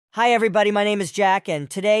Hi everybody, my name is Jack, and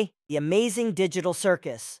today, the Amazing Digital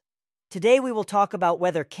Circus. Today we will talk about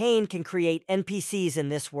whether Kane can create NPCs in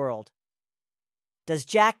this world. Does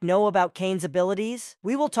Jack know about Kane's abilities?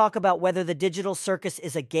 We will talk about whether the Digital Circus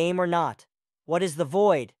is a game or not. What is the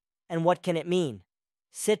void, and what can it mean?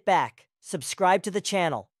 Sit back, subscribe to the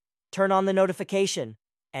channel, turn on the notification,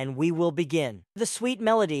 and we will begin. The sweet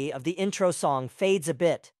melody of the intro song fades a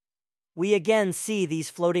bit. We again see these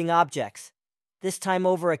floating objects, this time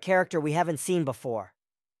over a character we haven't seen before.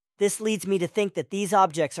 This leads me to think that these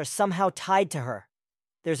objects are somehow tied to her.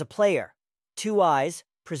 There's a player, two eyes,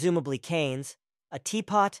 presumably Kane's, a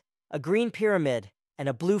teapot, a green pyramid, and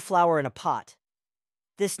a blue flower in a pot.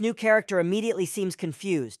 This new character immediately seems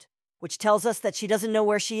confused, which tells us that she doesn't know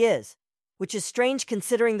where she is, which is strange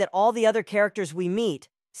considering that all the other characters we meet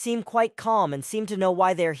seem quite calm and seem to know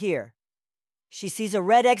why they're here. She sees a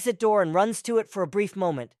red exit door and runs to it for a brief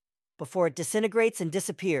moment, before it disintegrates and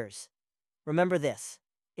disappears. Remember this.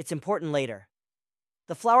 It's important later.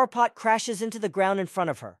 The flower pot crashes into the ground in front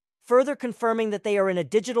of her, further confirming that they are in a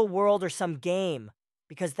digital world or some game,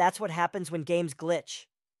 because that's what happens when games glitch.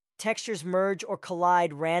 Textures merge or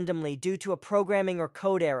collide randomly due to a programming or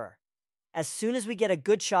code error. As soon as we get a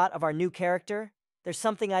good shot of our new character, there's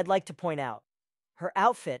something I'd like to point out. Her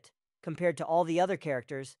outfit, compared to all the other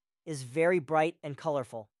characters, is very bright and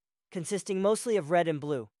colorful, consisting mostly of red and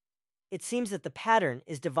blue. It seems that the pattern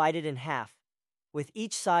is divided in half, with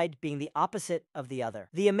each side being the opposite of the other.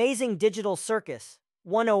 The Amazing Digital Circus,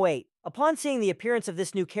 108. Upon seeing the appearance of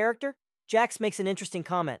this new character, Jax makes an interesting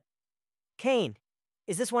comment. Kane,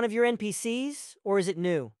 is this one of your NPCs, or is it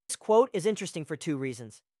new? This quote is interesting for two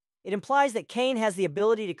reasons. It implies that Kane has the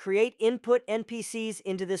ability to create input NPCs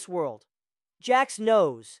into this world. Jax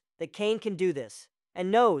knows that Kane can do this,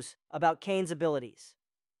 and knows about Kane's abilities.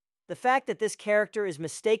 The fact that this character is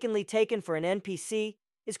mistakenly taken for an NPC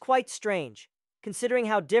is quite strange, considering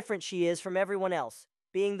how different she is from everyone else,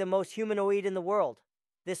 being the most humanoid in the world.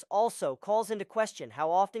 This also calls into question how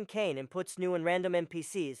often Kane inputs new and random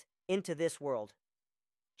NPCs into this world.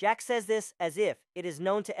 Jack says this as if it is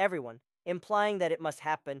known to everyone, implying that it must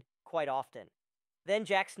happen quite often. Then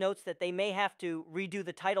Jax notes that they may have to redo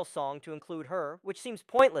the title song to include her, which seems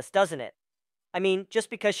pointless, doesn't it? I mean, just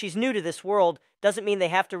because she's new to this world doesn't mean they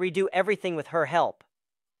have to redo everything with her help.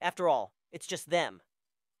 After all, it's just them.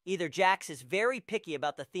 Either Jax is very picky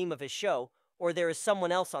about the theme of his show, or there is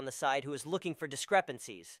someone else on the side who is looking for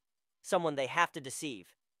discrepancies, someone they have to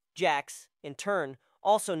deceive. Jax, in turn,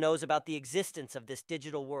 also knows about the existence of this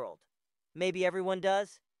digital world. Maybe everyone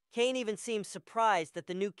does? Kane even seems surprised that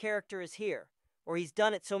the new character is here, or he's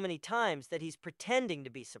done it so many times that he's pretending to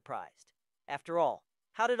be surprised. After all,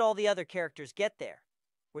 how did all the other characters get there?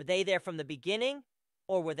 Were they there from the beginning,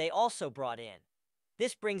 or were they also brought in?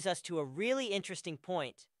 This brings us to a really interesting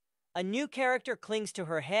point. A new character clings to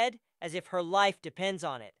her head as if her life depends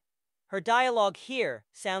on it. Her dialogue here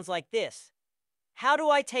sounds like this. How do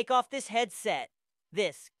I take off this headset?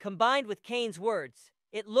 This, combined with Kane's words,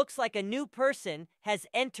 it looks like a new person has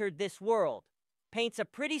entered this world, paints a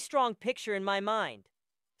pretty strong picture in my mind.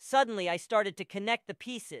 Suddenly I started to connect the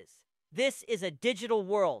pieces. This is a digital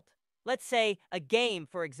world. Let's say a game,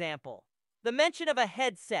 for example. The mention of a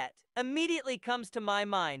headset immediately comes to my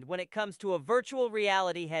mind when it comes to a virtual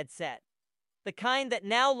reality headset, the kind that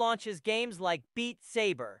now launches games like Beat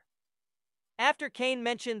Saber. After Kane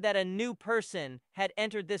mentioned that a new person had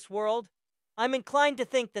entered this world, I'm inclined to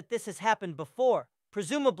think that this has happened before,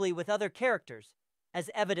 presumably with other characters, as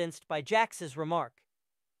evidenced by Jax's remark.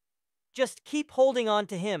 Just keep holding on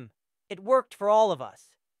to him. It worked for all of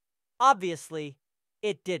us. Obviously,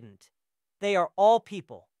 it didn't. They are all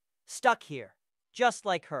people, stuck here, just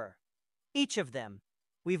like her. Each of them.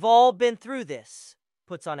 We've all been through this.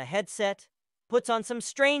 Puts on a headset, puts on some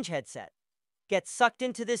strange headset, gets sucked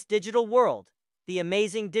into this digital world, the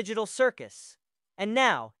Amazing Digital Circus, and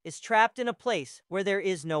now is trapped in a place where there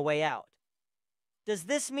is no way out. Does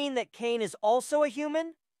this mean that Kane is also a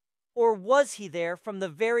human? Or was he there from the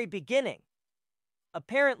very beginning?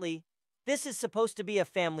 Apparently, this is supposed to be a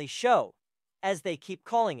family show, as they keep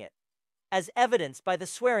calling it, as evidenced by the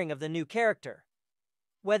swearing of the new character.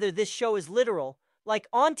 Whether this show is literal, like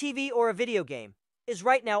on TV or a video game, is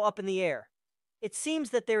right now up in the air. It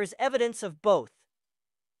seems that there is evidence of both.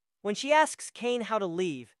 When she asks Kane how to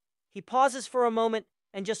leave, he pauses for a moment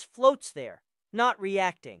and just floats there, not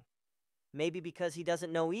reacting. Maybe because he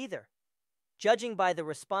doesn't know either. Judging by the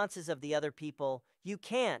responses of the other people, you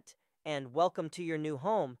can't, and welcome to your new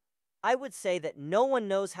home, I would say that no one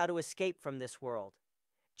knows how to escape from this world.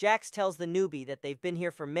 Jax tells the newbie that they've been here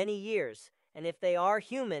for many years, and if they are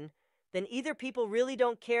human, then either people really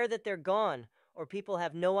don't care that they're gone, or people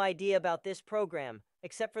have no idea about this program,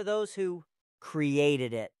 except for those who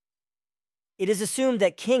created it. It is assumed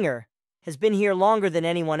that Kinger has been here longer than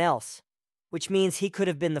anyone else, which means he could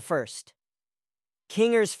have been the first.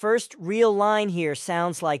 Kinger's first real line here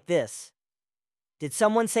sounds like this. Did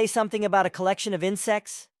someone say something about a collection of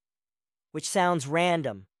insects? Which sounds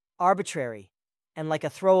random, arbitrary, and like a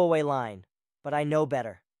throwaway line, but I know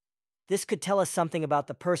better. This could tell us something about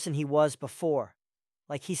the person he was before,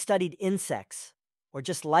 like he studied insects, or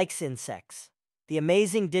just likes insects. The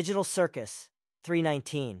Amazing Digital Circus,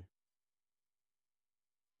 319.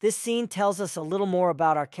 This scene tells us a little more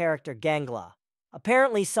about our character Gangla.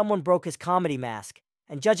 Apparently someone broke his comedy mask,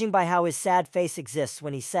 and judging by how his sad face exists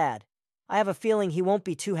when he's sad, I have a feeling he won't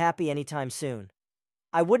be too happy anytime soon.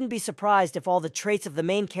 I wouldn't be surprised if all the traits of the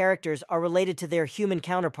main characters are related to their human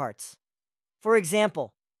counterparts. For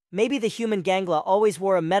example, maybe the human Gangla always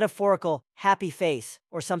wore a metaphorical, happy face,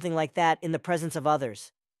 or something like that in the presence of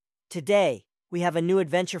others. Today, we have a new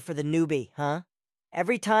adventure for the newbie, huh?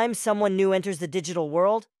 Every time someone new enters the digital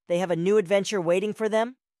world, they have a new adventure waiting for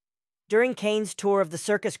them? During Kane's tour of the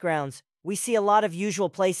circus grounds, we see a lot of usual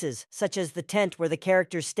places, such as the tent where the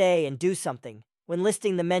characters stay and do something. When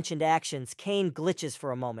listing the mentioned actions, Kane glitches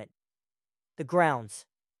for a moment. The grounds,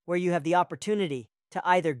 where you have the opportunity to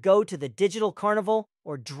either go to the digital carnival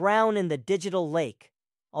or drown in the digital lake,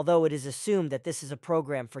 although it is assumed that this is a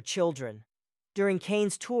program for children. During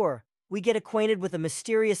Kane's tour, we get acquainted with a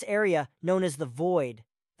mysterious area known as the Void.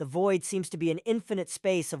 The Void seems to be an infinite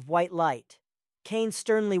space of white light. Kane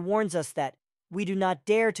sternly warns us that we do not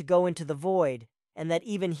dare to go into the Void, and that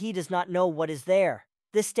even he does not know what is there.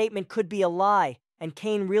 This statement could be a lie, and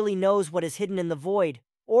Kane really knows what is hidden in the Void,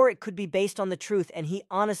 or it could be based on the truth and he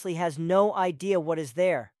honestly has no idea what is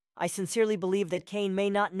there. I sincerely believe that Kane may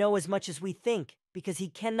not know as much as we think, because he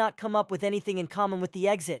cannot come up with anything in common with the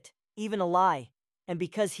exit, even a lie, and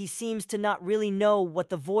because he seems to not really know what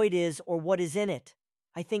the Void is or what is in it.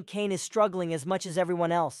 I think Kane is struggling as much as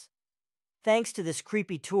everyone else. Thanks to this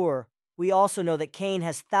creepy tour, we also know that Kane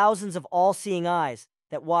has thousands of all-seeing eyes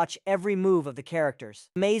that watch every move of the characters.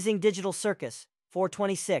 Amazing Digital Circus,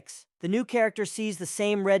 426. The new character sees the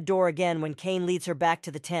same red door again when Kane leads her back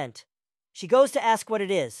to the tent. She goes to ask what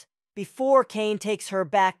it is, before Kane takes her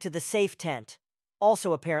back to the safe tent.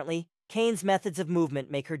 Also, apparently, Kane's methods of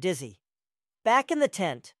movement make her dizzy. Back in the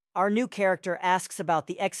tent, our new character asks about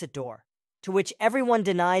the exit door, to which everyone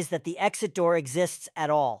denies that the exit door exists at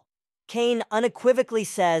all. Kane unequivocally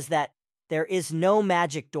says that there is no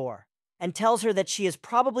magic door, and tells her that she is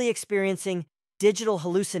probably experiencing digital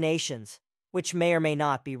hallucinations, which may or may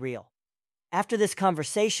not be real. After this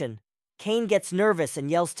conversation, Kane gets nervous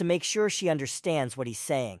and yells to make sure she understands what he's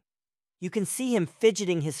saying. You can see him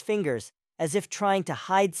fidgeting his fingers as if trying to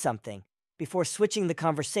hide something, before switching the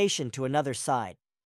conversation to another side.